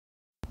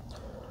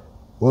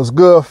What's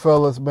good,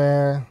 fellas,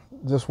 man?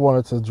 Just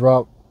wanted to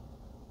drop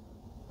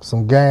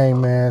some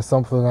game, man.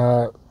 Something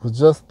I was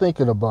just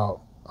thinking about.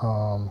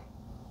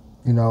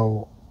 You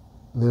know,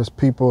 there's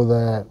people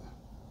that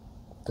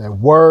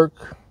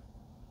work,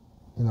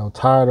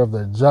 tired of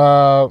their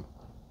job.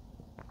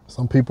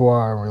 Some people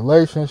are in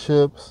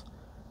relationships,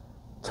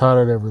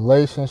 tired of their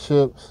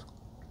relationships.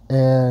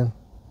 And,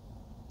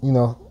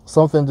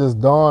 something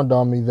just dawned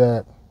on me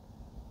that,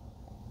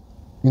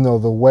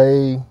 the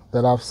way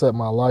that I've set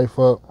my life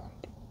up,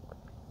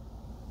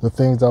 the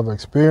things I've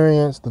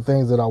experienced, the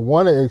things that I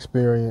want to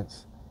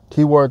experience,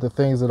 keyword, the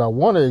things that I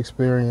want to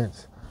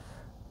experience,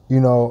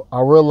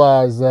 I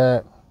realize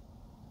that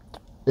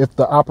if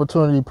the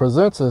opportunity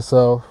presents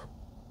itself,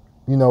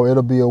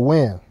 it'll be a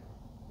win.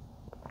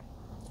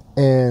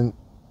 And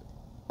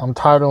I'm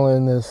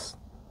titling this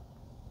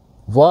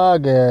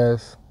vlog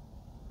as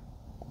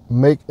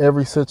Make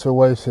Every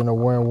Situation a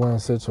Win-Win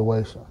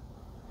Situation.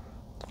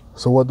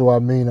 So what do I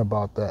mean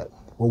about that?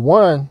 Well,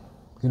 one,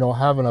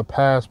 having a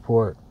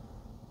passport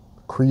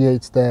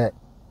creates that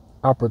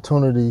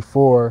opportunity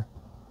for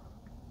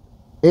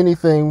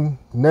anything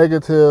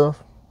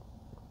negative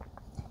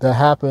that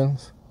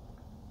happens,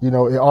 it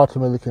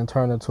ultimately can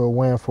turn into a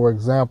win. For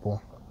example,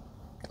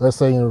 let's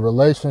say in a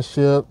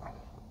relationship,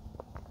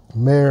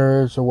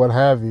 marriage, or what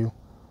have you,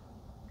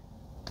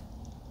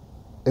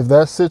 if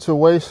that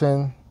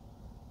situation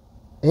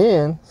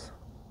ends,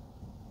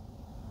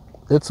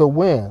 it's a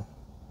win.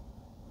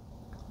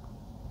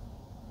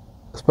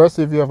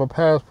 Especially if you have a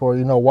passport.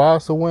 Why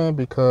it's a win?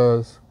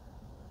 Because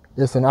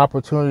it's an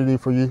opportunity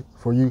it's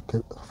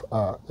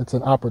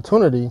an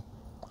opportunity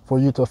for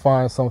you to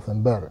find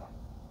something better.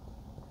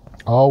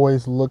 I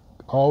always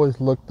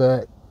looked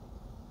at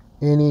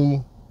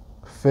any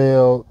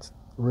failed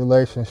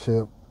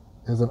relationship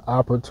as an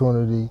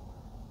opportunity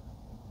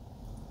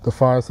to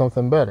find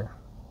something better.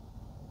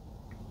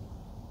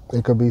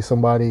 It could be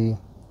somebody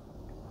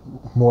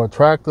more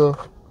attractive.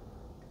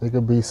 It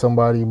could be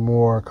somebody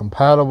more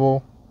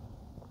compatible.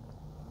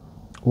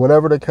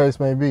 Whatever the case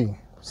may be.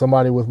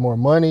 Somebody with more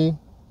money,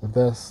 if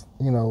that's,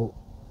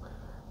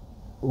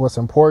 what's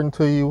important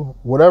to you.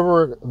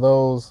 Whatever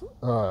those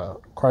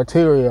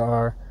criteria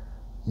are,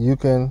 you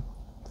can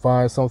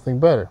find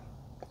something better,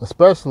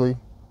 especially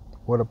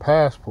with a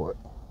passport.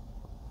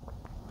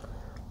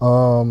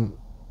 I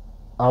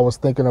was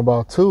thinking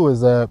about too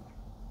is that,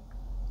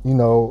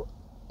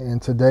 in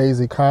today's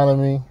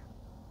economy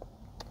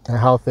and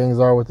how things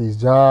are with these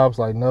jobs,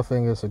 like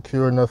nothing is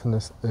secure, nothing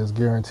is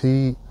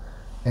guaranteed.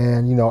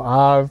 And,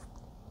 I've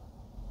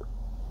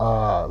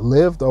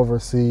lived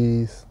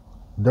overseas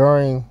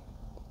in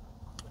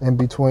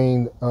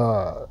between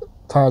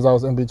times I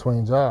was in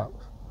between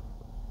jobs.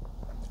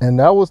 And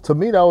to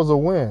me, that was a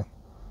win.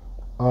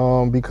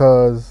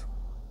 Because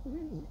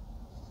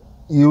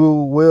you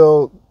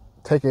will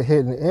take a hit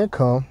in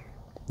income,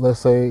 let's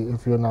say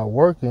if you're not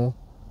working,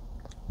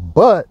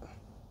 but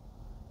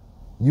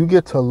you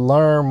get to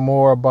learn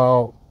more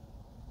about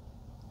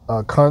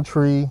a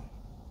country,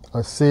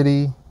 a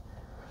city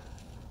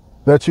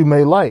that you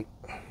may like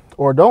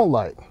or don't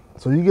like.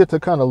 So you get to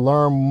kind of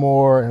learn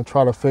more and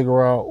try to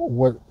figure out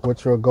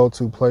what your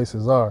go-to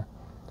places are.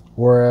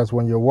 Whereas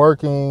when you're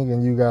working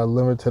and you got a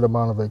limited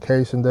amount of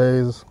vacation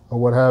days or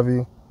what have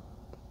you,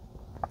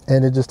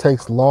 and it just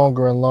takes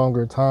longer and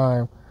longer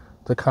time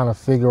to kind of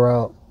figure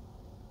out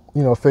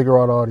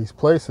all these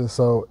places.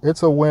 So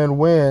it's a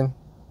win-win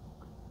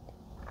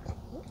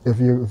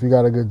if you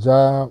got a good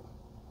job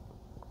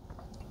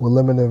with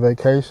limited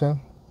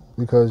vacation,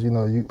 because you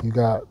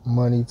got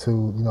money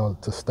to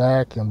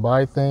stack and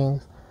buy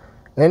things.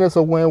 And it's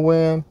a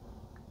win-win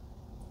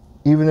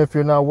even if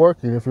you're not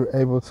working, if you're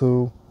able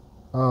to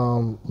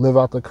live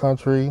out the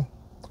country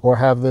or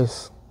have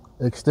this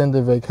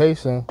extended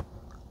vacation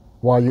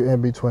while you're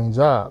in between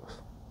jobs.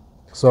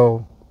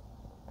 So,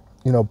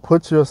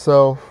 put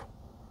yourself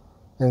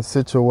in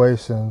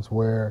situations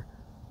where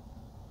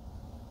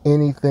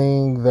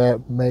anything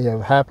that may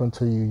have happened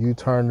to you, you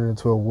turn it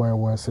into a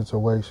win-win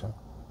situation.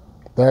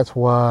 That's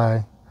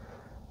why,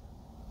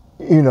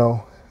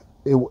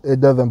 it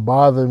doesn't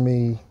bother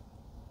me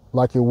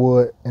like it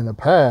would in the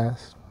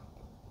past,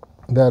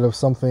 that if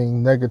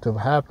something negative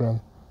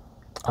happened,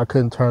 I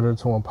couldn't turn it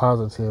into a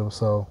positive.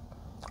 So,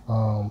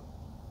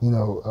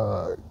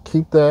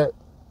 keep that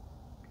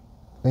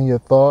in your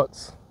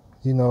thoughts,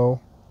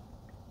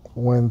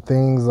 when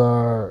things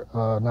are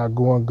not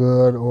going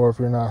good, or if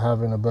you're not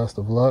having the best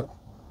of luck.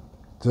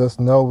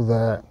 Just know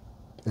that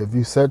if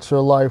you set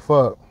your life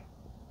up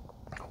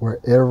where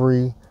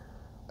every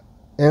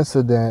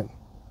incident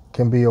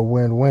can be a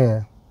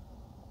win-win,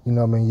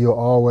 you'll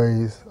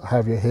always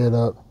have your head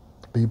up,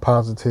 be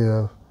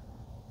positive,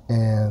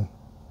 and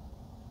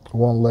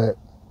won't let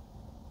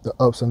the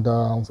ups and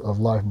downs of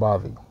life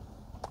bother you.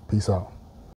 Peace out.